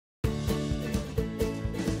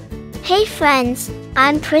Hey friends,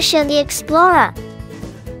 I'm Prisha the Explorer.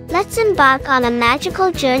 Let's embark on a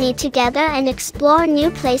magical journey together and explore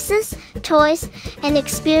new places, toys, and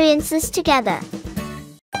experiences together.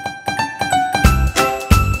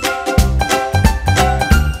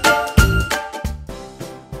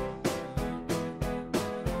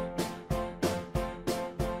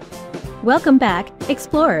 Welcome back,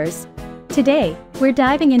 explorers! Today, we're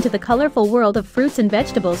diving into the colorful world of fruits and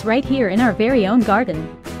vegetables right here in our very own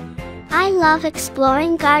garden. I love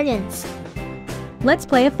exploring gardens. Let's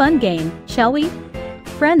play a fun game, shall we?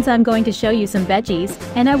 Friends, I'm going to show you some veggies,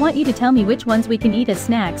 and I want you to tell me which ones we can eat as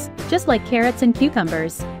snacks, just like carrots and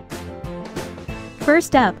cucumbers.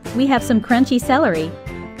 First up, we have some crunchy celery.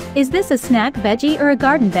 Is this a snack veggie or a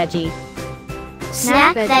garden veggie?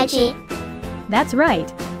 Snack veggie. That's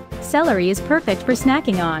right. Celery is perfect for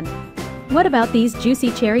snacking on. What about these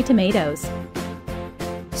juicy cherry tomatoes?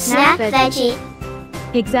 Snack veggie.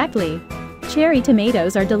 Exactly. Cherry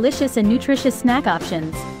tomatoes are delicious and nutritious snack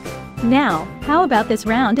options. Now, how about this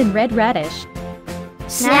round and red radish?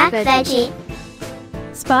 Snack veggie.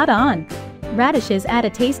 Spot on. Radishes add a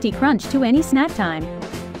tasty crunch to any snack time.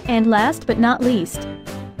 And last but not least,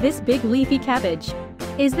 this big leafy cabbage.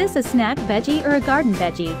 Is this a snack veggie or a garden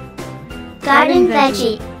veggie? Garden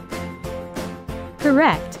veggie.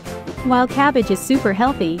 Correct. While cabbage is super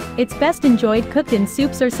healthy, it's best enjoyed cooked in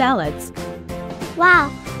soups or salads.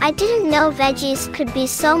 Wow, I didn't know veggies could be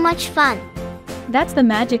so much fun. That's the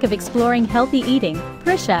magic of exploring healthy eating,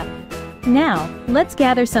 Prisha. Now, let's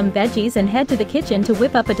gather some veggies and head to the kitchen to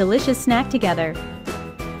whip up a delicious snack together.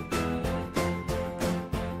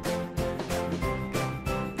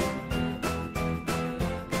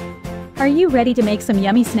 Are you ready to make some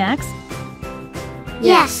yummy snacks?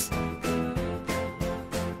 Yes.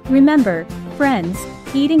 Remember, friends,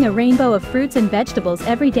 eating a rainbow of fruits and vegetables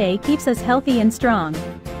every day keeps us healthy and strong.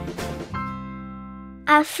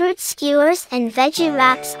 Our fruit skewers and veggie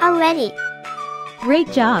wraps are ready.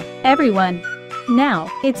 Great job, everyone!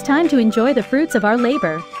 Now, it's time to enjoy the fruits of our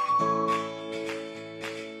labor.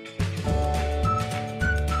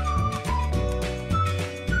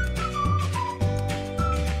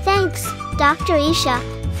 Thanks, Dr. Isha,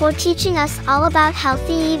 for teaching us all about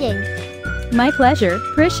healthy eating. My pleasure,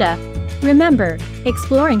 Prisha. Remember,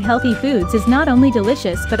 exploring healthy foods is not only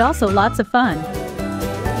delicious but also lots of fun.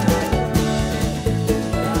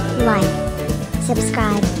 Like,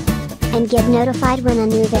 subscribe, and get notified when a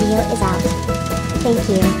new video is out. Thank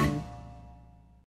you.